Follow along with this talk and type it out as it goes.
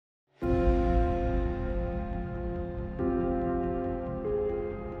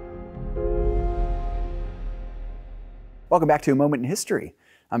Welcome back to A Moment in History.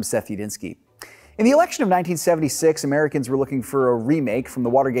 I'm Seth Udinsky. In the election of 1976, Americans were looking for a remake from the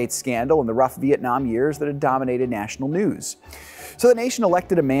Watergate Scandal and the rough Vietnam years that had dominated national news. So the nation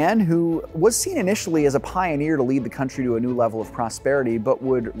elected a man who was seen initially as a pioneer to lead the country to a new level of prosperity, but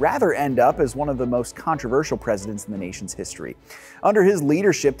would rather end up as one of the most controversial presidents in the nation's history. Under his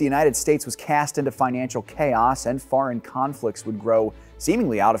leadership, the United States was cast into financial chaos, and foreign conflicts would grow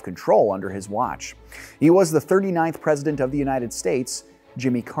seemingly out of control under his watch. He was the 39th President of the United States,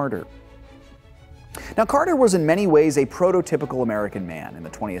 Jimmy Carter. Now, Carter was in many ways a prototypical American man in the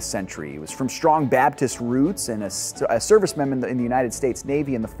 20th century. He was from strong Baptist roots and a serviceman in the United States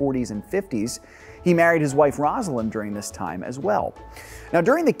Navy in the 40s and 50s. He married his wife Rosalind during this time as well. Now,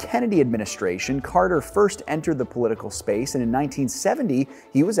 during the Kennedy administration, Carter first entered the political space, and in 1970,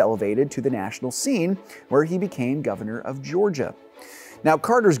 he was elevated to the national scene, where he became governor of Georgia. Now,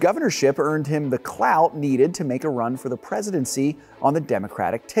 Carter's governorship earned him the clout needed to make a run for the presidency on the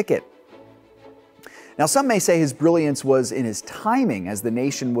Democratic ticket. Now, some may say his brilliance was in his timing, as the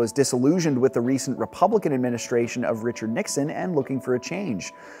nation was disillusioned with the recent Republican administration of Richard Nixon and looking for a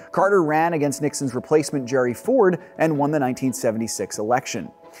change. Carter ran against Nixon's replacement, Gerry Ford, and won the 1976 election.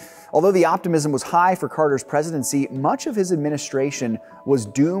 Although the optimism was high for Carter's presidency, much of his administration was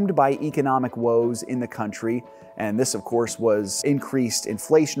doomed by economic woes in the country, and this, of course, was increased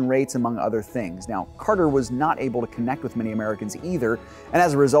inflation rates, among other things. Now, Carter was not able to connect with many Americans either, and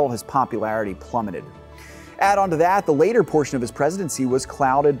as a result, his popularity plummeted. Add on to that, the later portion of his presidency was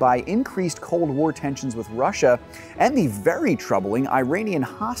clouded by increased Cold War tensions with Russia and the very troubling Iranian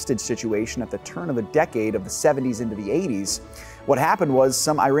hostage situation at the turn of the decade of the 70s into the 80s. What happened was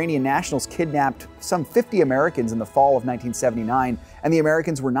some Iranian nationals kidnapped some 50 Americans in the fall of 1979, and the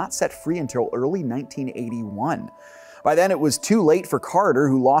Americans were not set free until early 1981. By then, it was too late for Carter,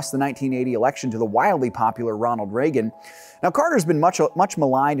 who lost the 1980 election to the wildly popular Ronald Reagan. Now, Carter's been much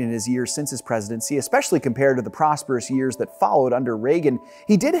maligned in his years since his presidency, especially compared to the prosperous years that followed under Reagan.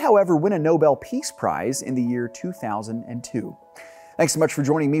 He did, however, win a Nobel Peace Prize in the year 2002. Thanks so much for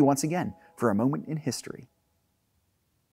joining me once again for A Moment in History.